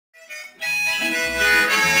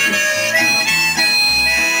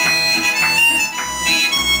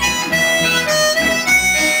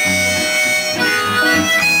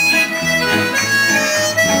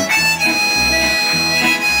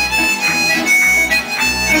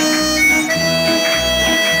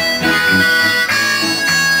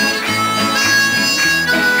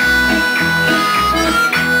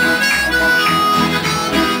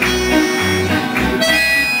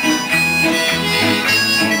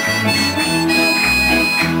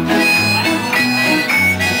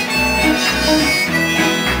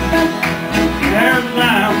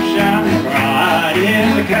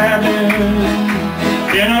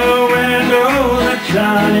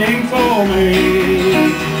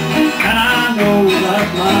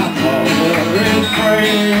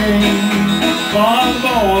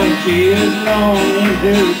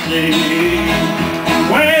to see.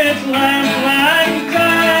 When it's like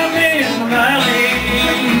time in the valley,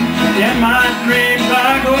 in my dreams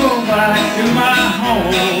I go back to my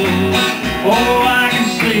home. Oh, I can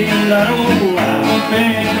see that old light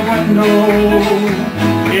in the window.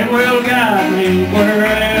 It will guide me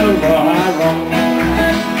wherever I roam.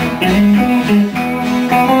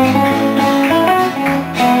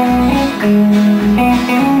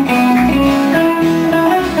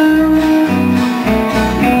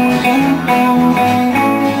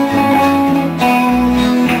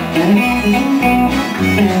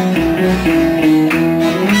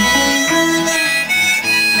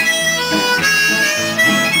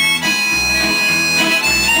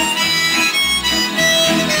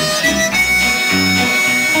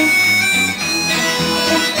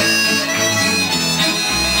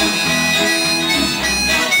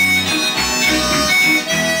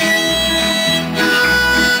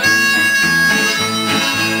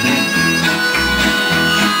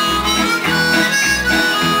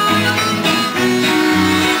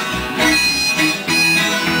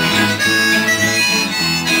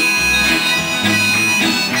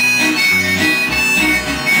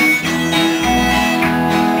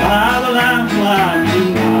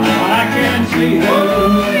 I can see